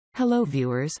Hello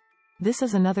viewers. This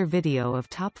is another video of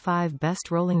top 5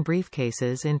 best rolling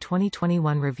briefcases in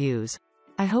 2021 reviews.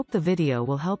 I hope the video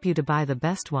will help you to buy the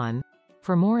best one.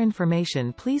 For more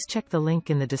information, please check the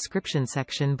link in the description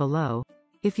section below.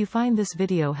 If you find this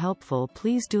video helpful,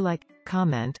 please do like,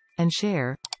 comment, and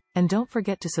share. And don't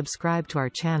forget to subscribe to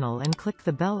our channel and click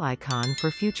the bell icon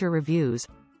for future reviews.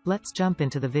 Let's jump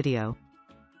into the video.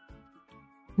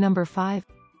 Number 5.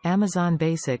 Amazon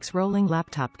Basics Rolling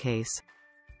Laptop Case.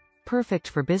 Perfect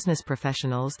for business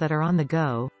professionals that are on the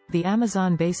go, the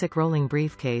Amazon Basic Rolling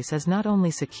Briefcase is not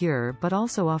only secure but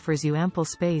also offers you ample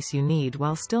space you need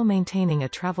while still maintaining a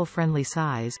travel-friendly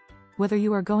size. Whether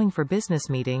you are going for business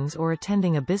meetings or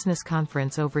attending a business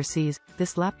conference overseas,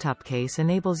 this laptop case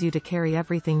enables you to carry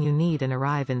everything you need and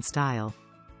arrive in style.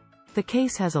 The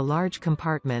case has a large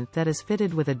compartment that is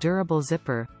fitted with a durable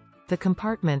zipper. The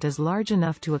compartment is large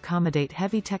enough to accommodate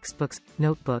heavy textbooks,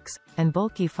 notebooks, and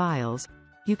bulky files.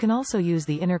 You can also use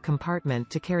the inner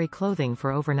compartment to carry clothing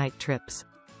for overnight trips.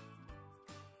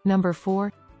 Number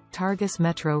 4. Targus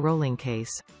Metro Rolling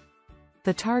Case.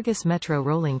 The Targus Metro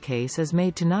Rolling Case is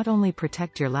made to not only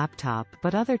protect your laptop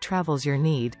but other travels you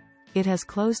need. It has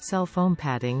closed cell foam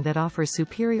padding that offers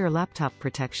superior laptop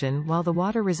protection while the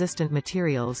water-resistant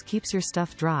materials keeps your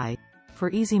stuff dry.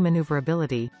 For easy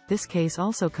maneuverability, this case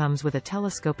also comes with a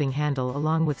telescoping handle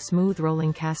along with smooth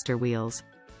rolling caster wheels.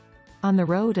 On the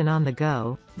road and on the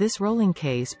go, this rolling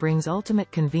case brings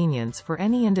ultimate convenience for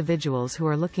any individuals who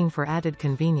are looking for added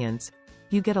convenience.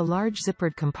 You get a large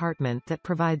zippered compartment that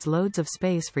provides loads of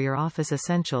space for your office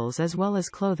essentials as well as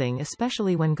clothing,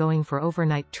 especially when going for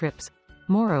overnight trips.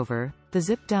 Moreover, the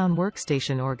zip-down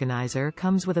workstation organizer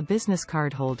comes with a business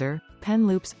card holder, pen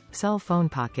loops, cell phone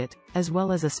pocket, as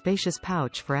well as a spacious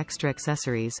pouch for extra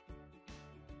accessories.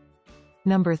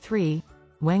 Number 3.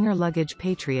 Wenger Luggage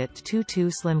Patriot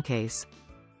 2.2 Slimcase.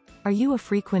 Are you a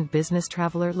frequent business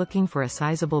traveler looking for a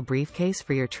sizable briefcase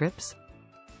for your trips?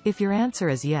 If your answer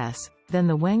is yes, then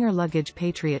the Wenger Luggage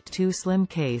Patriot 2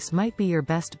 Slimcase might be your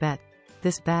best bet.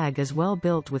 This bag is well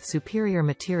built with superior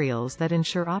materials that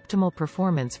ensure optimal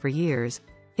performance for years.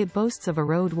 It boasts of a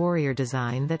road warrior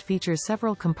design that features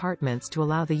several compartments to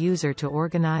allow the user to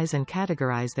organize and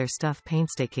categorize their stuff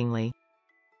painstakingly.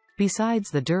 Besides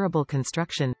the durable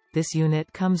construction, this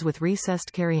unit comes with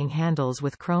recessed carrying handles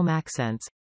with chrome accents.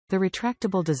 The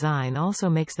retractable design also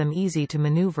makes them easy to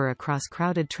maneuver across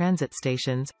crowded transit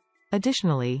stations.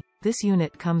 Additionally, this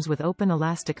unit comes with open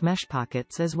elastic mesh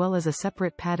pockets as well as a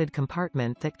separate padded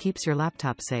compartment that keeps your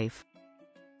laptop safe.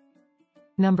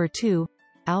 Number 2.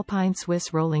 Alpine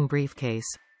Swiss Rolling Briefcase.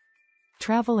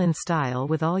 Travel in style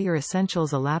with all your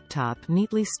essentials. A laptop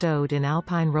neatly stowed in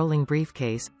Alpine Rolling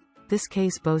Briefcase. This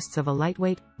case boasts of a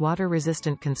lightweight,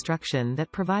 water-resistant construction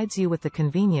that provides you with the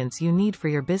convenience you need for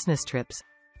your business trips.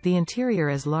 The interior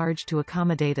is large to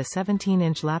accommodate a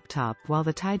 17-inch laptop while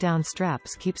the tie-down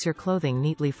straps keeps your clothing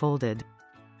neatly folded.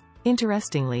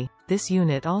 Interestingly, this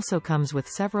unit also comes with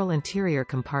several interior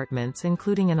compartments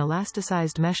including an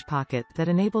elasticized mesh pocket that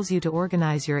enables you to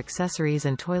organize your accessories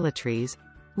and toiletries.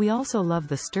 We also love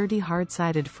the sturdy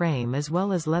hard-sided frame as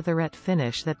well as leatherette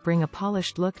finish that bring a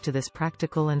polished look to this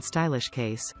practical and stylish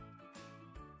case.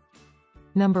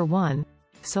 Number 1.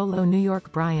 Solo New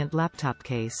York Bryant Laptop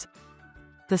Case.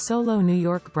 The Solo New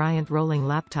York Bryant Rolling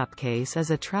Laptop Case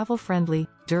is a travel-friendly,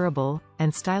 durable,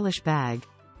 and stylish bag.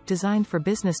 Designed for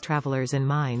business travelers in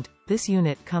mind, this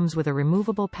unit comes with a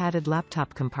removable padded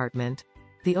laptop compartment.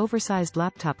 The oversized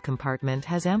laptop compartment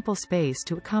has ample space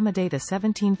to accommodate a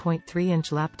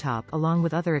 17.3-inch laptop along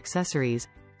with other accessories.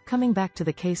 Coming back to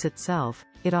the case itself,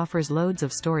 it offers loads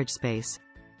of storage space.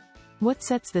 What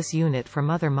sets this unit from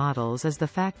other models is the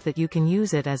fact that you can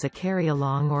use it as a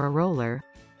carry-along or a roller.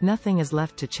 Nothing is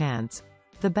left to chance.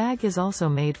 The bag is also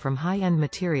made from high-end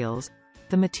materials.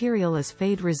 The material is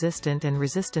fade-resistant and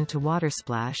resistant to water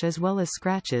splash as well as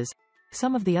scratches.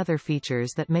 Some of the other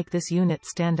features that make this unit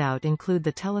stand out include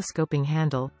the telescoping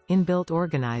handle, inbuilt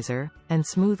organizer, and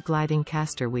smooth gliding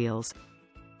caster wheels.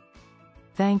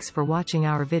 Thanks for watching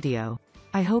our video.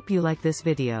 I hope you like this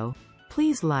video.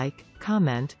 Please like,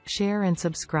 comment, share and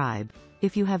subscribe.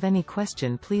 If you have any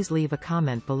question, please leave a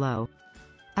comment below.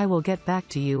 I will get back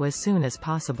to you as soon as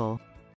possible.